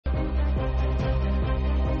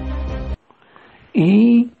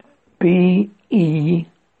Ebe.Olie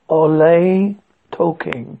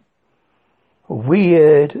Talking.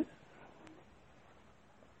 Weird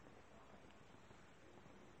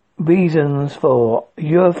reasons for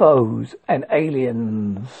UFOs and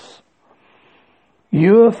aliens.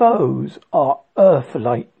 UFOs are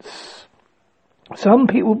Earthlights. Some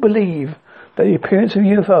people believe that the appearance of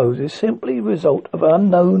UFOs is simply a result of an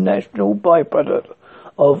unknown natural byproduct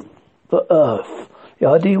of the Earth. The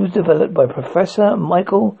idea was developed by Professor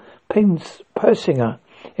Michael Persinger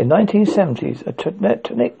in 1970s, a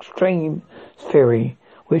tectonic strain theory,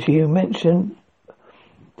 which he mentioned.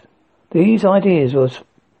 These ideas was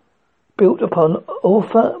built upon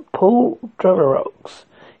author Paul Draverox.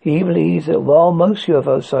 He believes that while most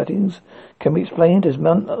UFO sightings can be explained as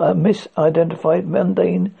misidentified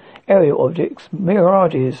mundane aerial objects,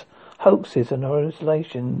 mirages, hoaxes and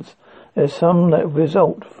hallucinations, there's some that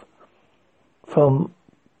result from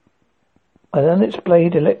an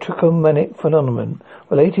unexplained electromagnetic phenomenon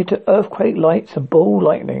related to earthquake lights and ball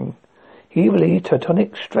lightning. He believes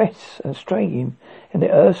tectonic stress and strain in the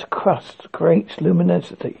Earth's crust creates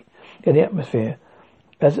luminosity in the atmosphere,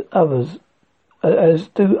 as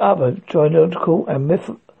do other geological and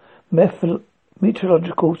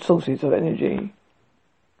meteorological sources of energy.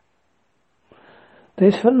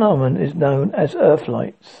 This phenomenon is known as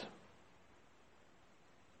Earthlights.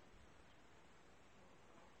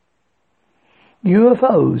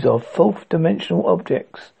 UFOs are fourth-dimensional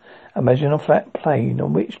objects. Imagine a flat plane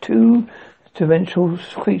on which two-dimensional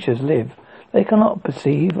creatures live. They cannot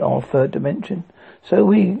perceive our third dimension, so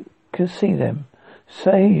we can see them.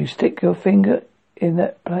 Say you stick your finger in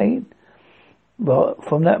that plane. Well,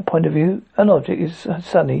 from that point of view, an object is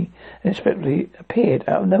suddenly and inexplicably appeared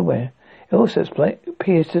out of nowhere. It also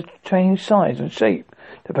appears to change size and shape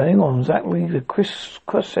depending on exactly the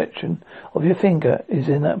cross-section of your finger is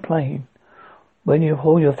in that plane. When you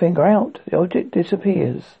pull your finger out, the object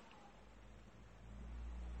disappears.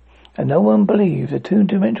 And no one believes the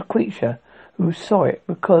two-dimensional creature who saw it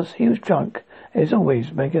because he was drunk and is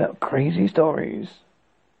always making up crazy stories.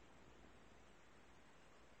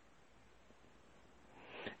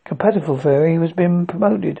 Compatible theory has been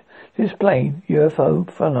promoted to explain UFO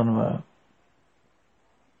phenomena.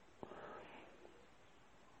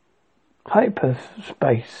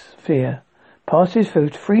 Hyperspace fear passes through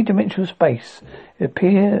three-dimensional space. It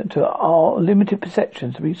appears to our limited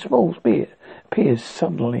perception to be small appears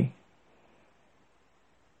suddenly.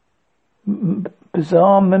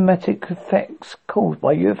 Bizarre mimetic effects caused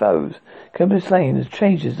by UFOs can be explained as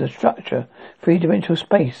changes in structure three-dimensional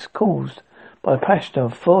space caused by the passion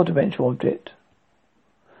of a four-dimensional object.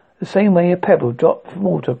 The same way a pebble dropped from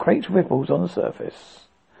water creates ripples on the surface.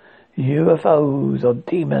 UFOs are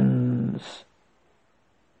demons.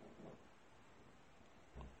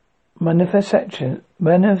 Manifestations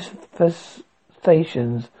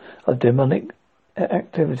of demonic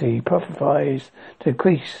activity prophesied to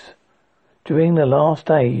increase during the last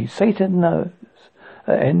days. Satan knows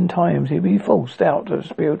at end times he'll be forced out of the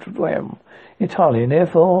spiritual realm entirely, and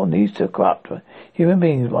therefore needs to corrupt human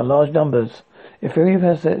beings by large numbers. If theory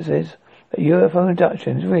says that UFO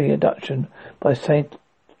abduction is really abduction by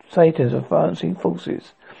Satan's advancing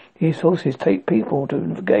forces, these forces take people to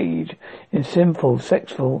engage in sinful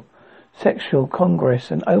sexual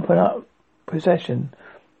congress and open up possession,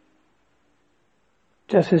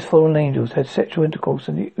 just as fallen angels had sexual intercourse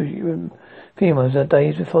with human females in the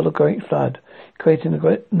days before the Great Flood, creating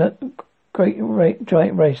the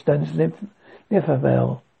giant race known as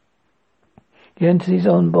Nephilim. The entities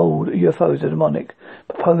on board UFOs are demonic,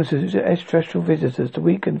 proposes to extraterrestrial visitors to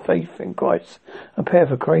weaken faith in Christ and prepare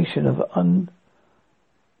for creation of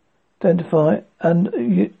unidentified and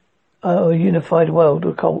unified world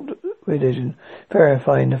occult religion,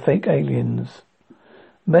 verifying the fake aliens.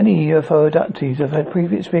 Many UFO abductees have had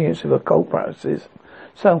previous experience with occult practices.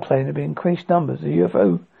 Some claim there have been increased numbers of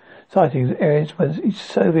UFO sightings in areas where the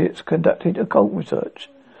Soviets conducted occult research,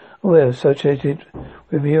 or were associated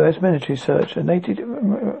with US military research and Native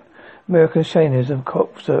American Shamanism and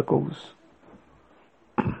cult circles.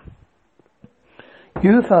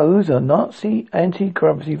 UFOs are Nazi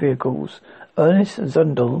anti-gravity vehicles. Ernest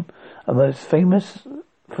Zundel are most famous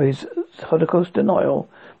for his Holocaust denial,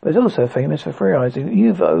 but is also famous for theorizing that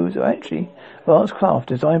UFOs are actually advanced craft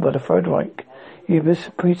designed by the Third Reich. He was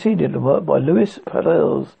preceded the work by Louis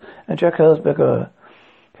Palais and Jacques Berger,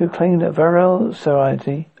 who claimed that Varel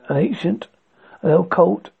Society, an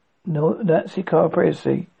occult Nazi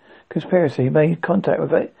conspiracy made contact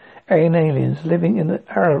with alien aliens living in the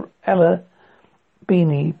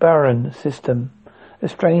Allegheny Baron system The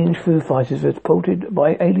strange foo fighters reported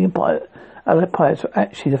by allied pilots were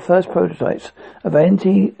actually the first prototypes of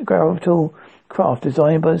anti-gravitational craft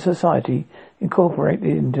designed by the Society, incorporated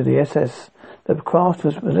into the SS. The craft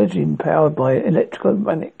was allegedly powered by an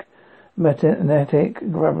electromagnetic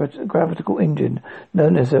gravitational engine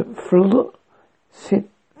known as a Fieldwork.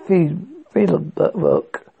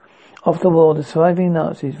 After the war, the surviving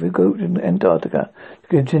Nazis regrouped in Antarctica to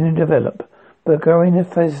continue to develop. Bulgarian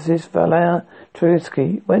physicist Valer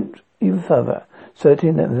Teretsky went even further,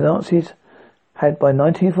 asserting that the Nazis had by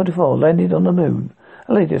 1944 landed on the moon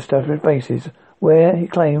and later established bases where, he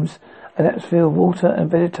claims, an atmosphere of water and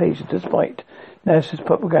vegetation, despite NASA's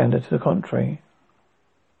propaganda to the contrary.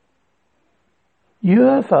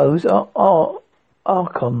 UFOs are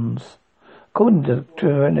archons. According to the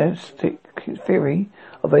journalistic theory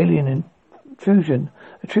of alien intrusion,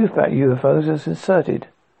 the truth about UFOs is asserted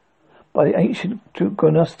by the ancient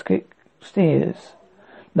Gnostic seers,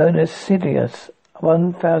 known as Sirius,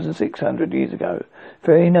 1,600 years ago.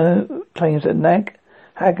 Theory claims that Nag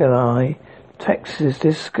Hagai texts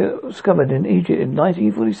discovered in Egypt in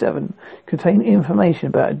 1947 contain information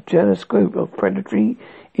about a jealous group of predatory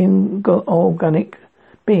inorganic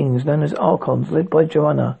beings known as archons, led by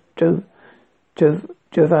Giovanna.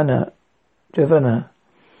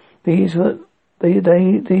 These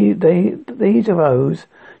arose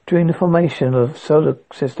during the formation of the solar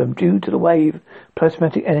system due to the wave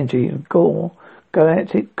plasmatic energy of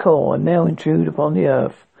galactic core, and now intrude upon the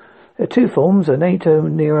Earth. There are two forms: a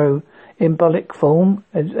NATO-Nero embolic form,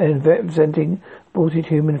 representing aborted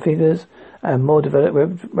human figures, and more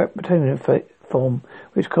developed reptilian form,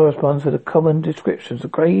 which corresponds with the common descriptions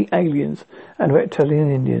of grey aliens and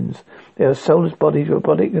reptilian Indians. They are soulless bodies,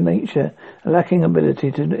 robotic in nature, and lacking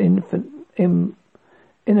ability to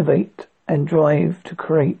innovate and drive to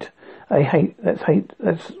create. They hate us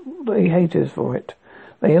for it.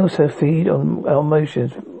 They also feed on our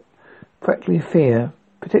emotions, particularly fear,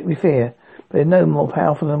 but they're no more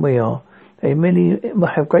powerful than we are. They merely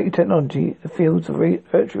have great technology, the fields of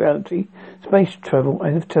virtual reality, space travel,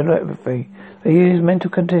 and telepathy. They use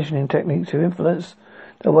mental conditioning techniques to influence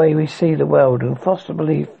the way we see the world and foster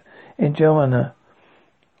belief in Giovanna,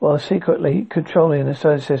 while secretly controlling the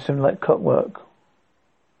solar system like clockwork.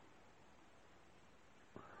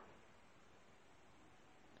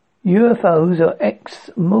 UFOs are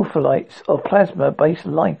ex-morpholites of plasma-based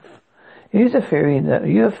life. It is a theory that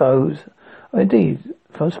UFOs are indeed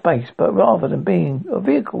from space, but rather than being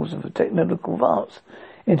vehicles of a technological advance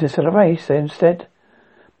interstellar race, they are instead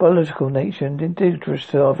biological nature and indigenous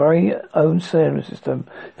to our very own solar system.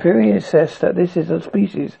 Theory assesses that this is a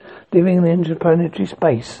species living in interplanetary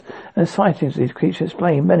space, and sightings of these creatures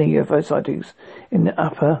explain many UFO sightings in the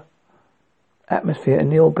upper atmosphere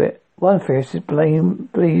and the orbit. One theorist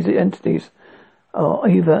believes the entities are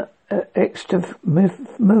either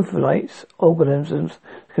extramophilites, organisms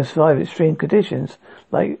that can survive extreme conditions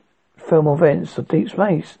like thermal vents or deep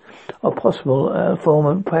space, or possible form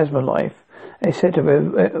of plasma life. They said to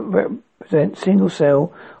represent single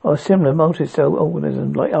cell or similar multi-cell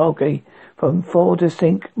organisms like algae from four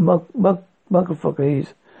distinct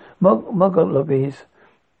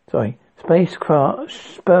spacecraft,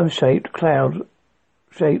 sperm-shaped,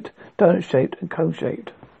 cloud-shaped, donut-shaped, and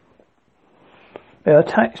cone-shaped. They are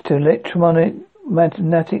attached to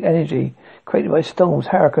electromagnetic energy created by storms,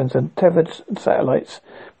 hurricanes, and tethered satellites,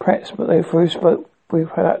 perhaps, but they through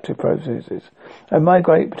reproductive processes, and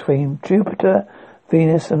migrate between Jupiter,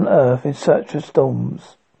 Venus, and Earth in search of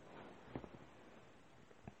storms.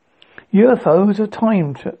 UFOs are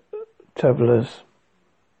time travelers.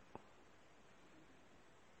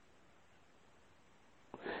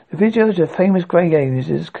 The videos of famous grey aliens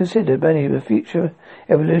is considered many of the future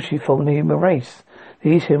evolutionary form of the human race.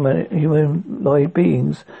 These humanoid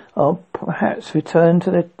beings are perhaps returned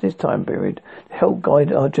to this time period to help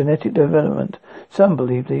guide our genetic development. Some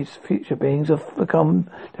believe these future beings have become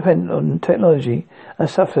dependent on technology and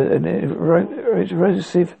suffered an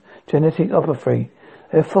erosive genetic atrophy.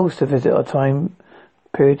 They are forced to visit our time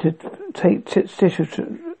period to take tissue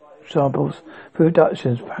samples for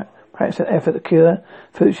reductions, perhaps an effort to cure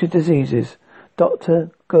future diseases. Dr.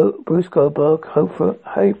 Bruce Goldberg,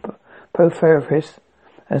 hypnotherapist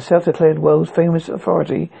and self-declared world's famous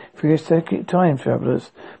authority for aesthetic time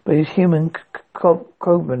travelers, but these human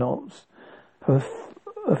cosmonauts for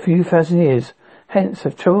a few thousand years, hence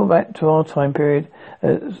have travelled back to our time period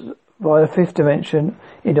via the fifth dimension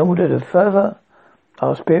in order to further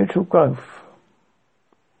our spiritual growth.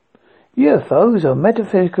 UFOs are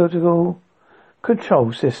metaphysical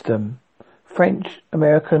control system.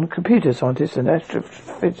 French-American computer scientist and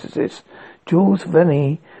astrophysicist Jules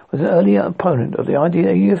Verne was an early opponent of the idea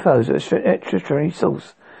that UFOs are extraterrestrial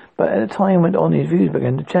source, but at the time went on his views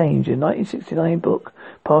began to change. In 1969 book,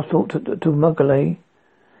 Passport to Mugale,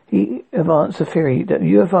 he advanced the theory that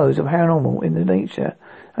UFOs are paranormal in their nature,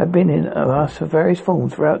 have been in us for various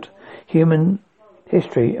forms throughout human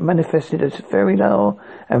history, manifested as fairy lore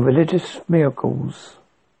and religious miracles.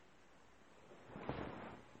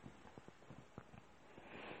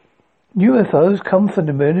 UFOs come from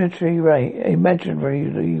the imaginary range.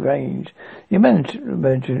 The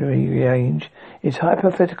imaginary range is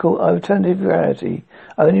hypothetical alternative reality,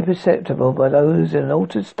 only perceptible by those in an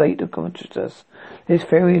altered state of consciousness. This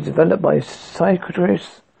theory is developed by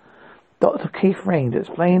psychiatrist Dr. Keith Rain to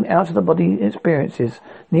explain out-of-the-body experiences,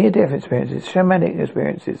 near-death experiences, shamanic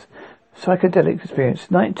experiences, psychedelic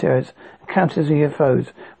experience, night terrors, encounters with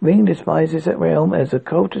UFOs. Ring despises that realm as a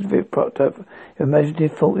cultivated product of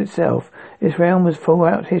imaginative thought itself. This realm has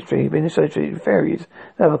throughout history been associated with fairies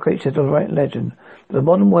and other creatures of right legend. But the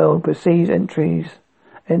modern world perceives entries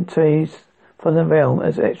from the realm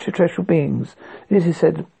as extraterrestrial beings. This is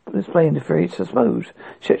said to explain the very supposed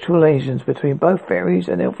sexual relations between both fairies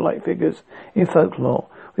and elf-like figures in folklore,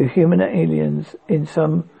 with human aliens in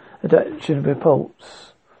some adaptation reports.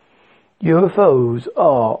 UFOs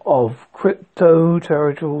are of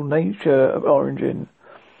crypto-terrestrial nature of origin.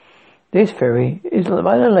 This theory is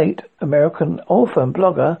by the late American author and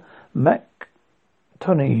blogger Mac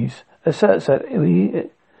Tonnies asserts that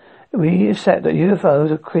we accept that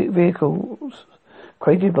UFOs are vehicles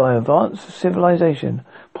created by advanced civilization.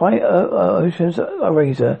 By Ocean's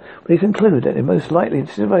Eraser, we conclude that the most likely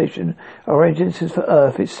civilization originates for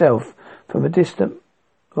Earth itself from a distant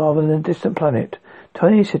rather than a distant planet.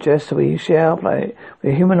 Tony suggests that we share our planet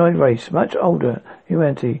with a humanoid race, much older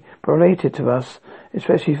humanity, but related to us,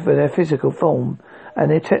 especially for their physical form, and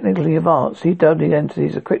their technically advanced. He dubbed the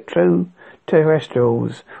entities of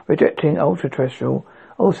crypto-terrestrials, rejecting ultra-terrestrial,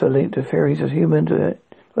 also linked to theories of human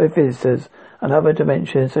visitors and other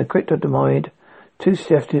dimensions, and cryptodemoid,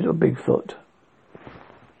 two-shifted or Bigfoot.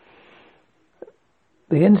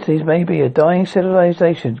 The entities may be a dying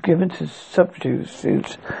civilization given to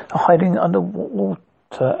substitutes hiding underwater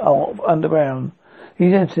or underground.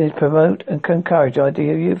 These entities promote and encourage the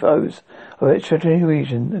idea of UFOs of extraterrestrial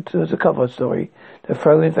region as a cover story to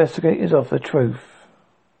throw investigators off the truth.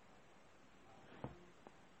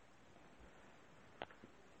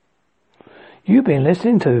 You've been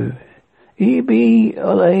listening to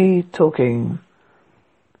Ebe.Olie Talking.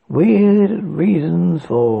 Weird reasons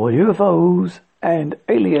for UFOs and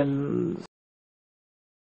aliens.